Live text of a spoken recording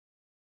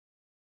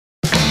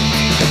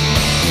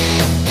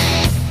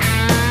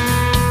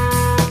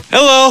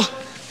Hello.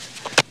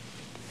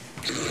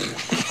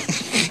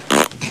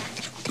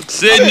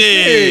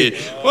 Sydney.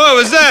 What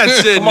was that,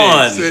 Sydney? Come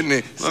on.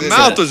 Sydney. My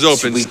mouth was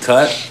open. Sweet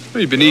cut.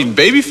 What, you been eating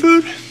baby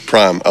food?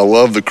 Prime, I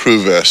love the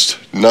crew vest.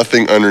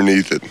 Nothing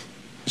underneath it.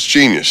 It's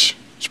genius.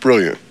 It's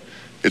brilliant.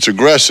 It's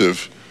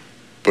aggressive,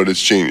 but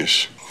it's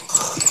genius.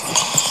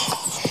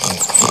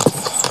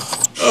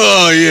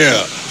 Oh,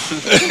 yeah.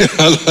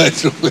 I like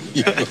the way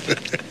you...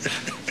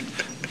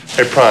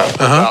 Hey, Prime.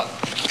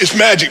 It's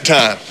magic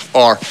time.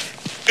 Or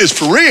it's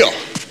for real.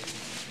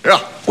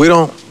 Yeah. We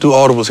don't do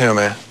audibles here,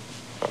 man.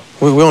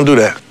 We don't do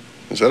that.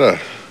 Is that a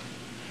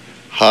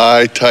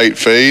high, tight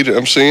fade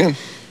I'm seeing?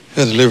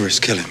 That delivery's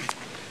killing me.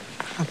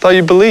 I thought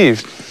you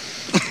believed.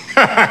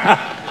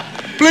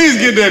 Please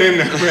get that in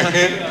there, man.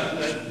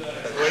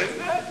 What is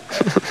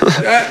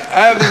that? I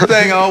have this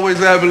thing I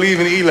always I believe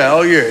in Eli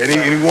all year, and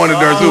he won it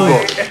during Super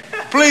Bowl.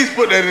 Please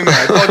put that in there.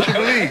 I thought you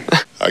believed.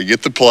 I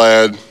get the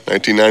plaid,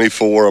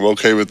 1994, I'm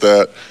okay with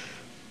that.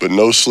 But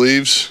no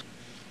sleeves?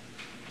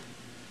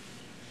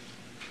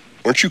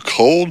 Aren't you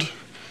cold?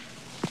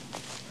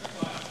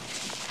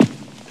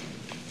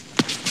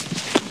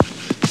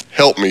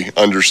 Help me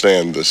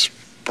understand this,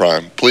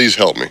 Prime. Please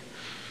help me.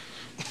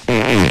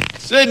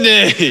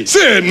 Sydney.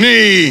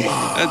 Sydney!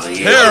 That's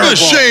You're terrible.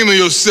 ashamed of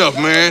yourself,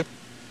 man.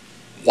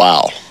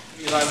 Wow.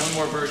 Eli, one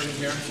more version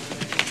here.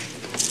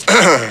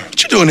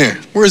 What you doing here?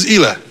 Where's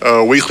Eli?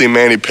 Weekly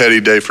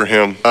mani-pedi day for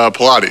him.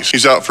 Pilates.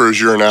 He's out for his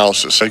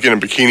urinalysis. Getting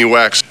bikini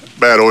wax,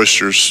 bad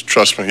oysters.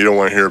 Trust me, you don't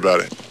want to hear about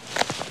it.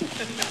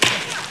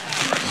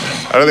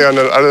 I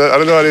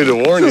don't know I need to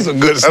warn you. This is some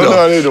good stuff. I don't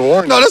know I need to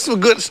warn you. No, that's some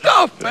good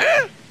stuff,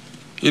 man.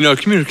 You know,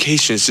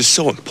 communication is just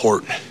so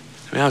important.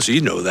 I mean, honestly,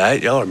 you know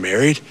that. Y'all are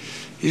married.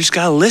 You just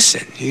gotta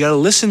listen. You gotta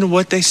listen to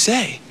what they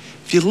say.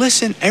 If you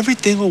listen,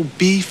 everything will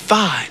be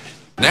fine.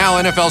 Now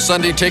NFL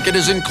Sunday Ticket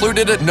is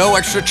included at no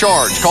extra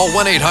charge. Call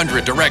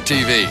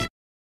 1-800-DIRECTV.